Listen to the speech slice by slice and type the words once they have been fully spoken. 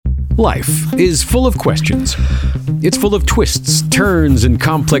Life is full of questions. It's full of twists, turns, and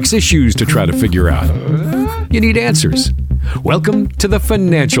complex issues to try to figure out. You need answers. Welcome to The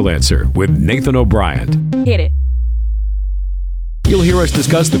Financial Answer with Nathan O'Brien. Hit it. You'll hear us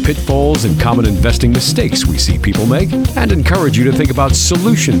discuss the pitfalls and common investing mistakes we see people make and encourage you to think about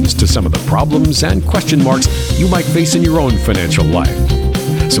solutions to some of the problems and question marks you might face in your own financial life.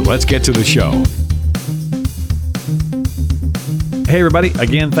 So let's get to the show. Hey everybody,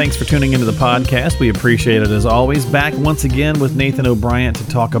 again, thanks for tuning into the podcast. We appreciate it as always. Back once again with Nathan O'Brien to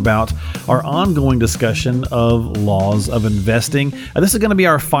talk about our ongoing discussion of laws of investing. This is going to be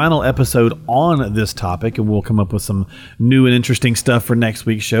our final episode on this topic, and we'll come up with some new and interesting stuff for next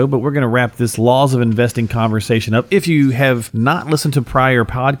week's show, but we're going to wrap this laws of investing conversation up. If you have not listened to prior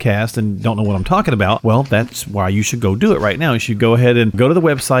podcasts and don't know what I'm talking about, well, that's why you should go do it right now. You should go ahead and go to the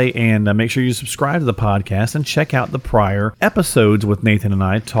website and make sure you subscribe to the podcast and check out the prior episodes with Nathan and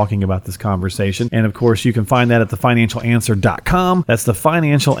I talking about this conversation. And of course, you can find that at thefinancialanswer.com. That's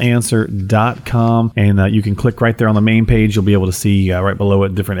thefinancialanswer.com. And you can click right there on the main page. You'll be able to see right below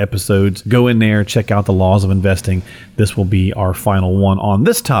it different episodes. Go in there, check out the laws of investing. This will be our final one on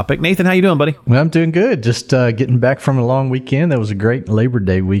this topic. Nathan, how you doing, buddy? Well, I'm doing good. Just getting back from a long weekend. That was a great Labor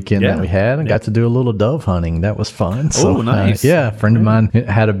Day weekend that we had. I got to do a little dove hunting. That was fun. So, nice. A friend of mine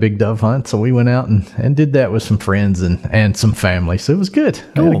had a big dove hunt. So we went out and did that with some friends and some family. So it was good.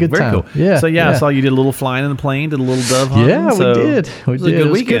 Cool. I had a good time. Cool. Yeah. So I saw you did a little flying in the plane, did a little dove hunt. Yeah, we did. It was a good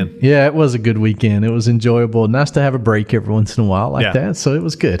weekend. Yeah, it was a good weekend. It was enjoyable. Nice to have a break every once in a while like that. So it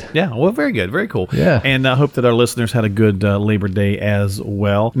was good. Yeah. Well, very good. Very cool. Yeah. And I hope that our listeners had a good Labor Day as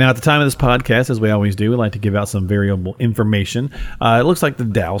well. Now, at the time of this podcast, as we always do, we like to give out some variable information. It looks like the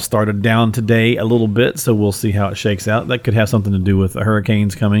Dow started down today a little bit, so we'll see how it shakes out. That could have something to do with the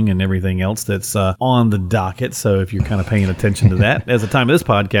hurricanes coming and everything else that's on the docket. So if you're kind of paying attention to that, as the time of this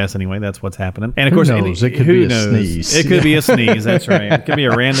podcast anyway, that's what's happening. And of course, it could be a sneeze. It could be a sneeze. That's right. It could be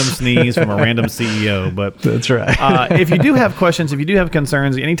a random sneeze from a random CEO. But that's right. If you do have questions, if you do have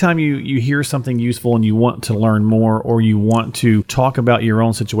concerns, anytime you hear something useful and you want to learn more or you want to talk about your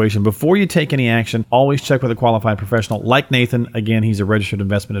own situation, before you take any action, always check with a qualified professional like Nathan. Again, he's a registered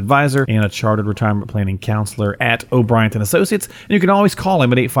investment advisor and a chartered retirement planning counselor at O'Brien & Associates. And you can always call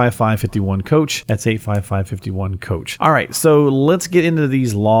him at 855-51-COACH. That's 855-51-COACH. All right, so let's get into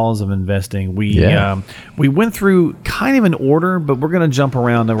these laws of investing. We went through kind of in order, but we're going to jump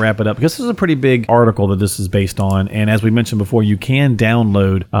around and wrap it up because this is a pretty big article that this is based on. And as we mentioned before, you can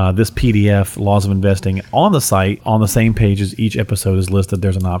download this PDF, Laws of Investing, on the site on the same page as each episode is listed.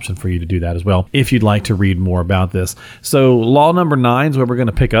 There's an option for you to do that as well if you'd like to read more about this. So law number 9 is where we're going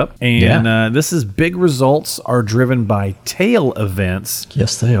to pick up. And this is big results are driven by tail events.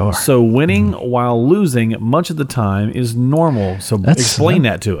 Yes, they are. So winning while losing much of the time is normal. So explain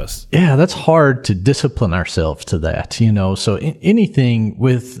that to us. Yeah, that's hard to discipline ourselves to that, So anything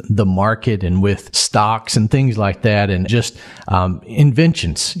with the market and with stocks and things like that and just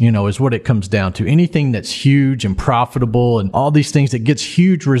inventions, is what it comes down to. Anything that's huge and profitable and all these things that gets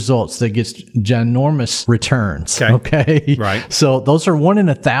huge results, that gets ginormous returns. Okay. Right. So those are 1 in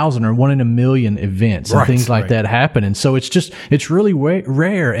 1,000 or 1 in 1,000,000 events and things like that happen. And so it's really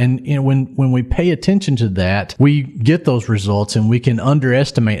rare. And when we pay attention to that, we get those results and we can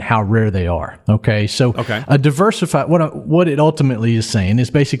underestimate how rare they are. Okay. So a diversified, what it ultimately is saying is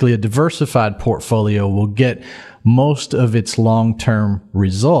basically a diversified portfolio will get most of its long-term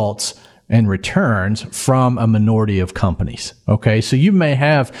results and returns from a minority of companies. Okay. So you may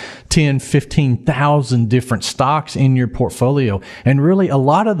have 10, 15,000 different stocks in your portfolio. And really a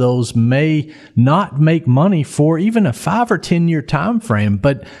lot of those may not make money for even a 5 or 10 year time frame,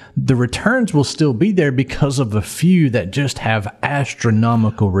 but the returns will still be there because of a few that just have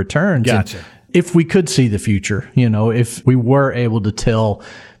astronomical returns. Gotcha. And if we could see the future, if we were able to tell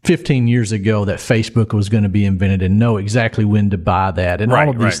 15 years ago that Facebook was going to be invented and know exactly when to buy that and all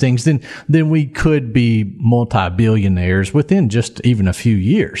of these things, then we could be multi-billionaires within just even a few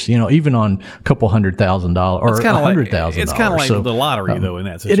years, even on a couple $100,000 or $100,000. It's kind of like the lottery, though, in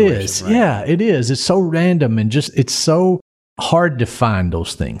that situation. It is. Right? Yeah, it is. It's so random and it's so hard to find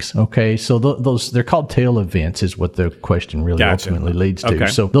those things. Okay. So those, they're called tail events is what the question really ultimately leads to.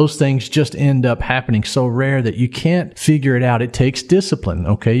 So those things just end up happening so rare that you can't figure it out. It takes discipline.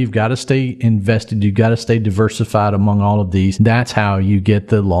 Okay. You've got to stay invested. You've got to stay diversified among all of these. That's how you get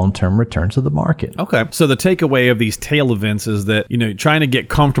the long-term returns of the market. Okay. So the takeaway of these tail events is that, trying to get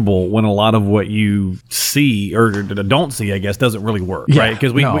comfortable when a lot of what you see or don't see, I guess, doesn't really work, right?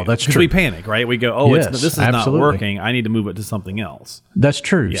 Because we panic, right? We go, this is not working. I need to move it to something else. That's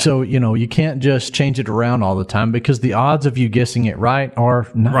true. So, you can't just change it around all the time because the odds of you guessing it right are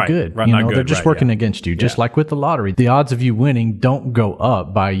not good. Right, not good. They're just working against you. Just like with the lottery, the odds of you winning don't go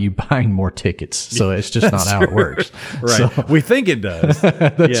up by you buying more tickets. So it's just not how it works. Right. So, we think it does.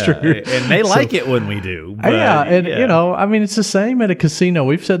 That's true. And they like it when we do. But, it's the same at a casino.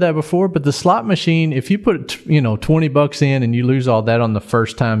 We've said that before, but the slot machine, if you put, $20 in and you lose all that on the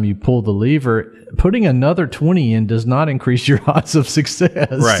first time you pull the lever, putting another 20 in does not increase your odds of success.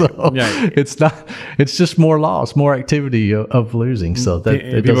 Right. So it's just more loss, more activity of losing. So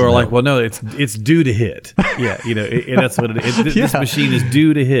that people are like, well, no, it's due to hit. Yeah. That's what it is. This machine is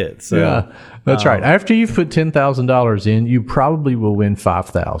due to hit. So. Yeah. That's right. After you've put $10,000 in, you probably will win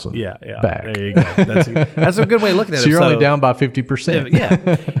 $5,000. Back. There you go. That's a good way of looking at it. So you're only down by 50%.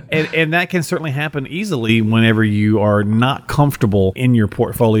 Yeah, and that can certainly happen easily whenever you are not comfortable in your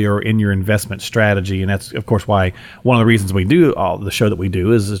portfolio or in your investment strategy. And that's, of course, why one of the reasons we do all the show that we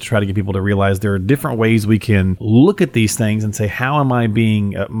do is to try to get people to realize there are different ways we can look at these things and say, how am I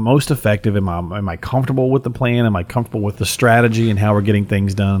being most effective? Am I comfortable with the plan? Am I comfortable with the strategy and how we're getting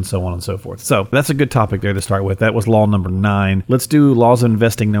things done, and so on and so forth. So that's a good topic there to start with. That was law number 9. Let's do laws of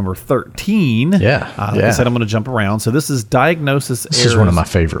investing number 13. Like I said, I'm going to jump around. So this is diagnosis errors. This is one of my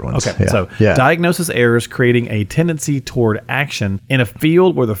favorite ones. Okay. So diagnosis errors creating a tendency toward action in a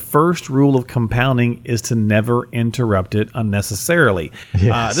field where the first rule of compounding is to never interrupt it unnecessarily.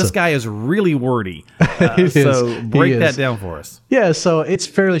 This guy is really wordy. So break that down for us. Yeah, so it's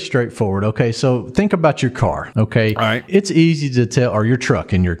fairly straightforward. Okay, so think about your car. Okay, all right. It's easy to tell, or your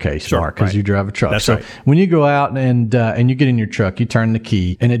truck in your case, Mark, because you drive a truck. That's so right. when you go out and you get in your truck, you turn the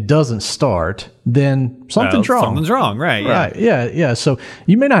key, and it doesn't start, then something's wrong. Something's wrong, right? Right. Yeah. So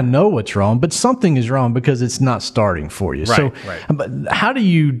you may not know what's wrong, but something is wrong because it's not starting for you. Right. But how do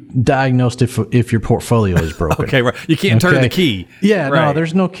you diagnose if your portfolio is broken? Okay, right. You can't turn the key. Yeah, right. No,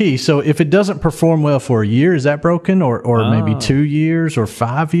 there's no key. So if it doesn't perform well for a year, is that broken? Or maybe 2 years or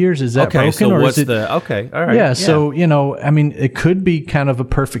 5 years? Is that broken? So or what's is it, okay, all right. Yeah, so, it could be kind of a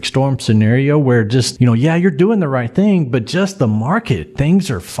perfect storm scenario where just, you're doing the right thing, but just the market, things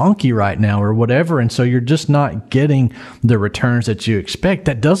are funky right now or whatever. And so you're just not getting the returns that you expect.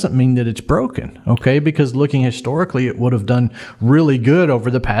 That doesn't mean that it's broken, okay? Because looking historically, it would have done really good over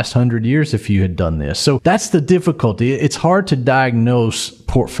the past 100 years if you had done this. So that's the difficulty. It's hard to diagnose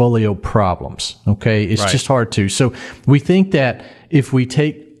portfolio problems, okay? It's just hard to. So we think that if we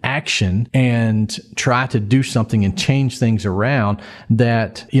take action and try to do something and change things around,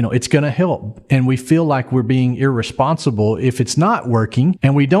 that it's going to help, and we feel like we're being irresponsible if it's not working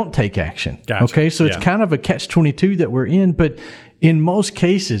and we don't take action. Gotcha. Okay, so it's kind of a catch-22 that we're in, but in most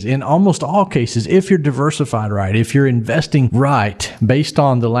cases, in almost all cases, if you're diversified right, if you're investing right based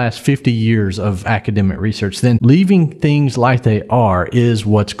on the last 50 years of academic research, then leaving things like they are is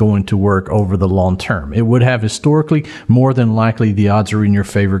what's going to work over the long term. It would have historically, more than likely, the odds are in your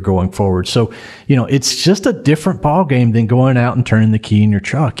favor going forward. So, it's just a different ball game than going out and turning the key in your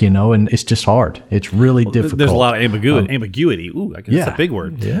truck, and it's just hard. It's really difficult. There's a lot of ambiguity. Ooh, I guess that's a big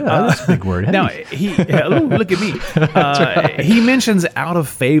word. Yeah, that's a big word. Now, look at me. He mentions out of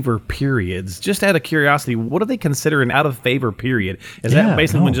favor periods. Just out of curiosity, what do they consider an out of favor period? Is that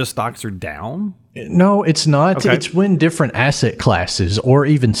basically when just stocks are down? No, it's not. Okay. It's when different asset classes or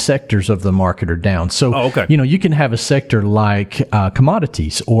even sectors of the market are down. So, you can have a sector like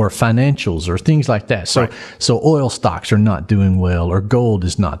commodities or financials or things like that. So, so oil stocks are not doing well, or gold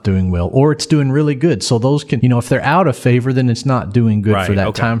is not doing well, or it's doing really good. So those can, if they're out of favor, then it's not doing good for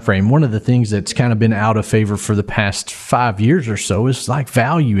that time frame. One of the things that's kind of been out of favor for the past 5 years or so is like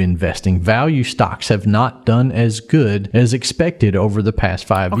value investing. Value stocks have not done as good as expected over the past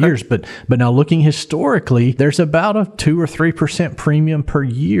 5 years. But now looking historically, there's about a 2 or 3% premium per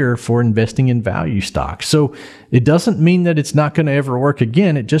year for investing in value stocks. So it doesn't mean that it's not going to ever work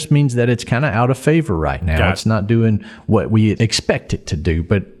again. It just means that it's kind of out of favor right now. It's not doing what we expect it to do.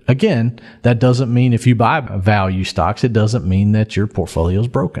 But again, that doesn't mean if you buy value stocks, it doesn't mean that your portfolio is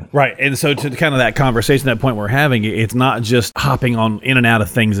broken. Right. And so to kind of that conversation, that point we're having, it's not just hopping on in and out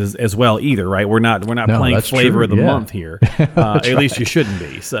of things as well either, right? We're not playing flavor of the month here. At least you shouldn't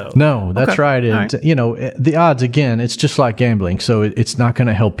be. So no, that's right. And the odds, again, it's just like gambling. So it's not going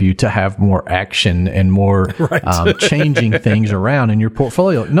to help you to have more action and more changing things around in your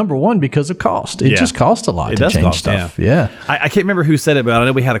portfolio. Number one, because of cost. It just costs a lot to change stuff. Yeah. I can't remember who said it, but I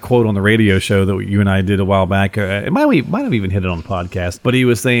know we had a quote on the radio show that you and I did a while back. It might have even hit it on the podcast, but he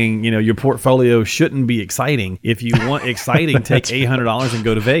was saying, your portfolio shouldn't be exciting. If you want exciting, take $800 and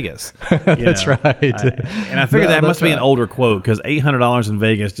go to Vegas. That's right. And I figured that must be an older quote, because $800 in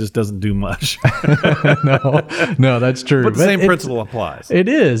Vegas just doesn't do much. No, that's true. But the same principle applies. It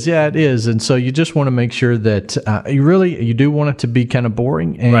is. Yeah, it is. And so you just want to make sure that you do want it to be kind of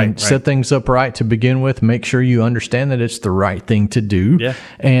boring and set things up right to begin with. Make sure you understand that it's the right thing to do. Yeah.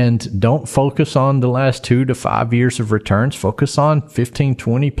 And don't focus on the last 2 to 5 years of returns. Focus on 15,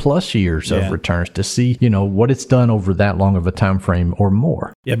 20 plus years of returns to see, what it's done over that long of a time frame or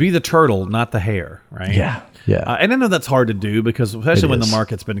more. Yeah, be the turtle, not the hare, right? Yeah. Yeah. And I know that's hard to do, because especially when the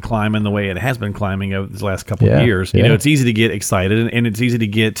market's been climbing the way it has been climbing over the last couple of years, it's easy to get excited and it's easy to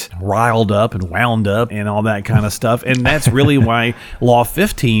get riled up and wound up and all that kind of stuff. And that's really why Law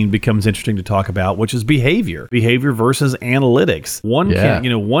 15 becomes interesting to talk about, which is behavior versus analytics.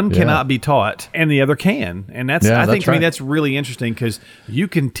 One cannot be taught and the other can. And I think to me, that's really interesting, because you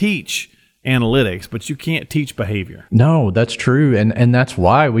can teach analytics, but you can't teach behavior. No, that's true. And that's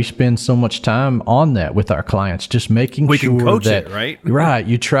why we spend so much time on that with our clients, just making we sure can coach that, it, right? Right.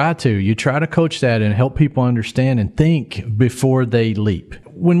 You try to coach that and help people understand and think before they leap.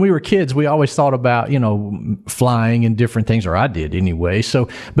 When we were kids, we always thought about, flying and different things, or I did anyway. So,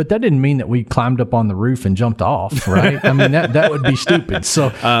 but that didn't mean that we climbed up on the roof and jumped off, right? I mean, that would be stupid. So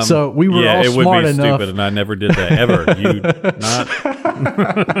we were all smart enough. Yeah, it would be stupid, and I never did that, ever. You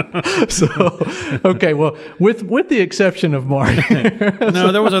not. So, okay, well, with the exception of Mark.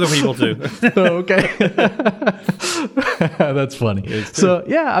 No, there was other people too. Okay. That's funny. So,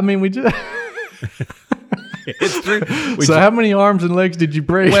 yeah, I mean, we just... It's true. How many arms and legs did you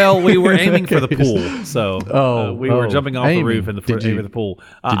break? Well, we were aiming for the pool, so we were jumping off the roof in the the pool.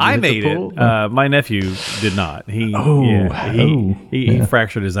 I made it. My nephew did not. He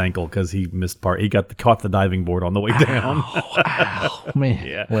fractured his ankle because he missed part. He caught the diving board on the way down. Wow, man.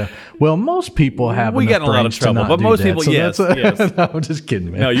 Yeah. Well, most people have. We get in a lot of trouble, but most people, yes. No, I'm just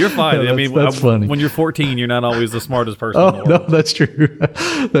kidding, man. No, you're fine. No, that's funny. When you're 14, you're not always the smartest person. In the world. No, that's true.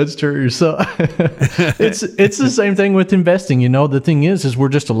 That's true. So it's the same thing with investing. The thing is we're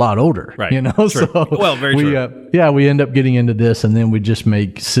just a lot older. Right. True. So well, very true. We end up getting into this, and then we just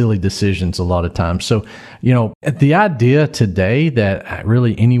make silly decisions a lot of times. So, the idea today that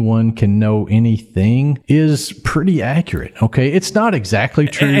really anyone can know anything is pretty accurate. Okay, it's not exactly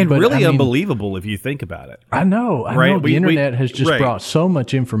true, and but really unbelievable if you think about it. I know. The internet has just brought so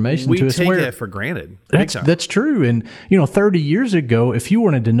much information to us. We take that for granted. That's true. And 30 years ago, if you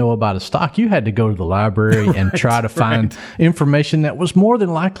wanted to know about a stock, you had to go to the library and try to find information that was more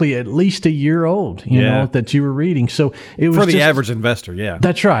than likely at least a year old. That you were reading. So it was for the average investor. Yeah,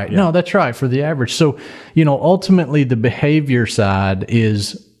 that's right. Yeah. No, that's right, for the average. So ultimately the behavior side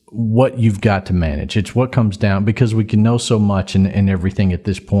is what you've got to manage. It's what comes down, because we can know so much and everything at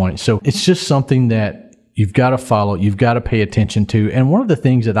this point. So it's just something that you've got to follow, you've got to pay attention to. And one of the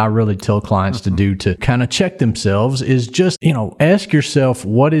things that I really tell clients to do to kind of check themselves is just, ask yourself,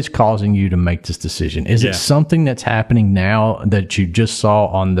 what is causing you to make this decision? Is it something that's happening now that you just saw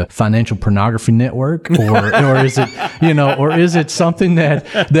on the Financial Pornography Network? Or is it, or is it something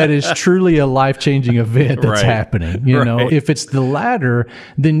that is truly a life-changing event that's happening? If it's the latter,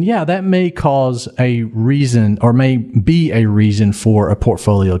 then that may cause a reason, or may be a reason for a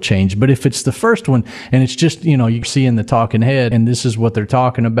portfolio change. But if it's the first one, and it's just, you see in the talking head, and this is what they're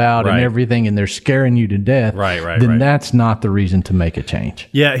talking about and everything, and they're scaring you to death, then that's not the reason to make a change.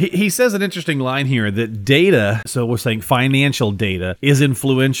 Yeah, he says an interesting line here that data, so we're saying financial data, is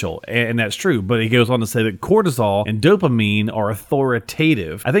influential, and that's true, but he goes on to say that cortisol and dopamine are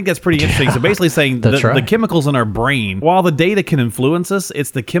authoritative. I think that's pretty interesting. So basically saying the chemicals in our brain, while the data can influence us,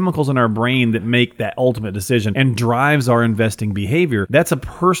 it's the chemicals in our brain that make that ultimate decision and drives our investing behavior. That's a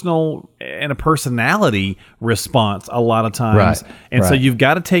personal and a personality response a lot of times. And so you've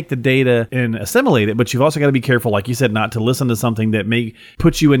got to take the data and assimilate it, but you've also got to be careful, like you said, not to listen to something that may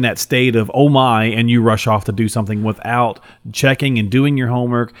put you in that state of, oh my, and you rush off to do something without checking and doing your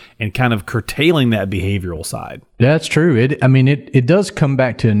homework and kind of curtailing that behavioral side. That's true. It does come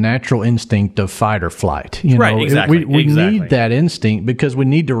back to a natural instinct of fight or flight. Exactly. We need that instinct because we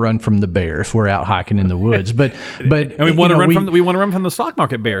need to run from the bear if we're out hiking in the woods. But and we want to run from the stock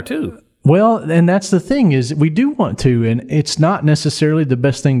market bear too. Well, and that's the thing is we do want to, and it's not necessarily the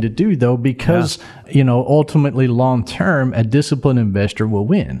best thing to do though, because, ultimately long term, a disciplined investor will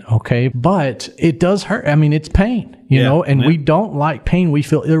win. Okay. But it does hurt. It's pain. you know, and we don't like pain. We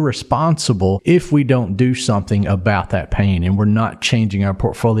feel irresponsible if we don't do something about that pain and we're not changing our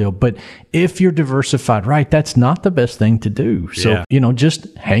portfolio. But if you're diversified right, that's not the best thing to do. So, you know,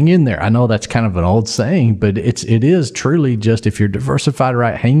 just hang in there. I know that's kind of an old saying, but it is truly just, if you're diversified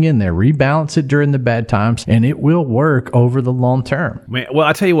right, hang in there, rebalance it during the bad times, and it will work over the long term. Man, well,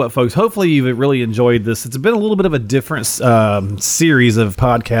 I tell you what, folks, hopefully you've really enjoyed this. It's been a little bit of a different series of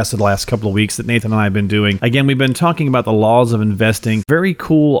podcasts the last couple of weeks that Nathan and I have been doing. Again, we've been talking about the laws of investing. Very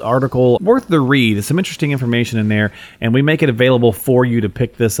cool article, worth the read. There's some interesting information in there, and we make it available for you to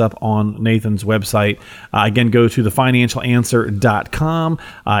pick this up on Nathan's website. Again, go to thefinancialanswer.com,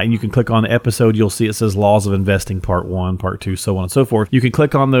 and you can click on the episode. You'll see it says Laws of Investing Part 1, Part 2, so on and so forth. You can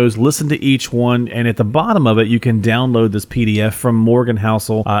click on those, listen to each one, and at the bottom of it, you can download this PDF from Morgan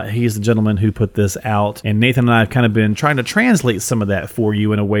Housel. He's the gentleman who put this out, and Nathan and I have kind of been trying to translate some of that for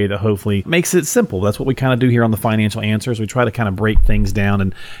you in a way that hopefully makes it simple. That's what we kind of do here on The Financial Answers. We try to kind of break things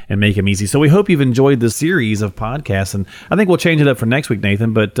down and make them easy. So we hope you've enjoyed this series of podcasts, and I think we'll change it up for next week,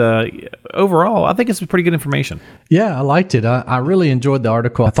 Nathan, but overall, I think it's pretty good information. Yeah, I liked it. I really enjoyed the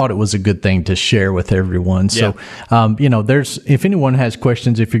article. I thought it was a good thing to share with everyone. So, you know, if anyone has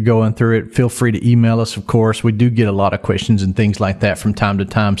questions, if you're going through it, feel free to email us, of course. We do get a lot of questions and things like that from time to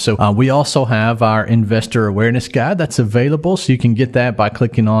time. So we also have our investor awareness guide that's available. So you can get that by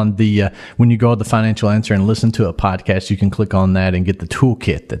clicking on when you go to The Financial Answer and listen to a podcast, you can click on that and get the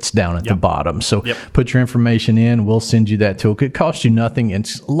toolkit that's down at the bottom. So put your information in. We'll send you that toolkit. It costs you nothing.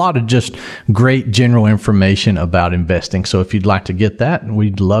 It's a lot of just great general information about investing. So if you'd like to get that,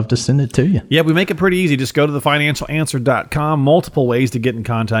 we'd love to send it to you. Yeah, we make it pretty easy. Just go to thefinancialanswer.com. Multiple ways to get in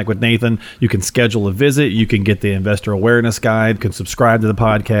contact with Nathan. You can schedule a visit. You can get the investor awareness guide. You can subscribe to the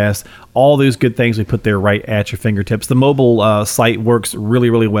podcast. All those good things we put there right at your fingertips. The mobile site works really,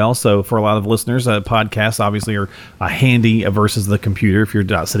 really well. So for a lot of listeners, podcasts obviously are handy versus the computer. If you're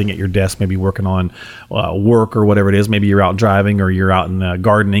not sitting at your desk, maybe working on work or whatever it is, maybe you're out driving or you're out in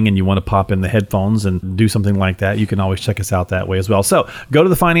gardening and you want to pop in the headphones and do something like that, you can always check us out that way as well. So go to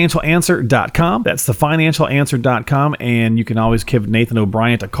thefinancialanswer.com. That's thefinancialanswer.com, and you can always give Nathan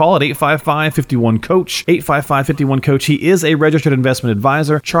O'Brien a call at 855-51-COACH, 855-51-COACH. He is a registered investment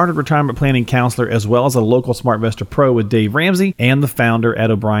advisor, chartered retirement planning counselor, as well as a local SmartVestor Pro with Dave Ramsey, and the founder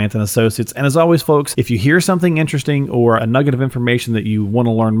at O'Brien & Associates. And as always, folks, if you hear something interesting or a nugget of information that you want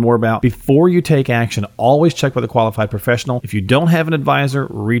to learn more about, before you take action, always check with a qualified professional. If you don't have an advisor,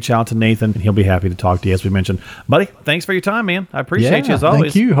 reach out to Nathan, and he'll be happy to talk to you, as we mentioned. Buddy, thanks for your time, man. I appreciate you as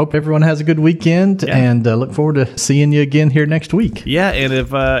always. Thank you. Hope everyone has a good weekend, and look forward to seeing you again here next week. Yeah, and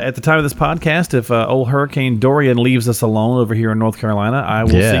if at the time of this podcast, if old Hurricane Dorian leaves us alone over here in North Carolina, I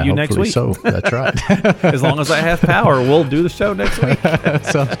will see you next week. So that's right. As long as I have power, we'll do the show next week.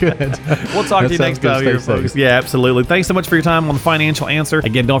 Sounds good. We'll talk to you next time here, folks. Yeah, absolutely. Thanks so much for your time on The Financial Answer.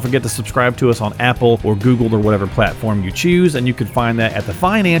 Again, don't forget to subscribe to us on Apple or Google or whatever platform you choose, and you can find that at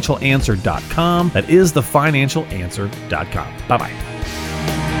thefinancialanswer.com. That is thefinancialanswer.com. Bye-bye.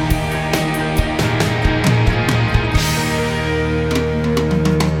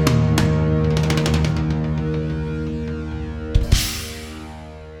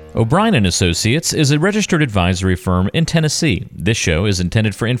 O'Brien & Associates is a registered advisory firm in Tennessee. This show is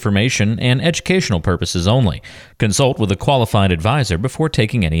intended for information and educational purposes only. Consult with a qualified advisor before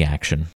taking any action.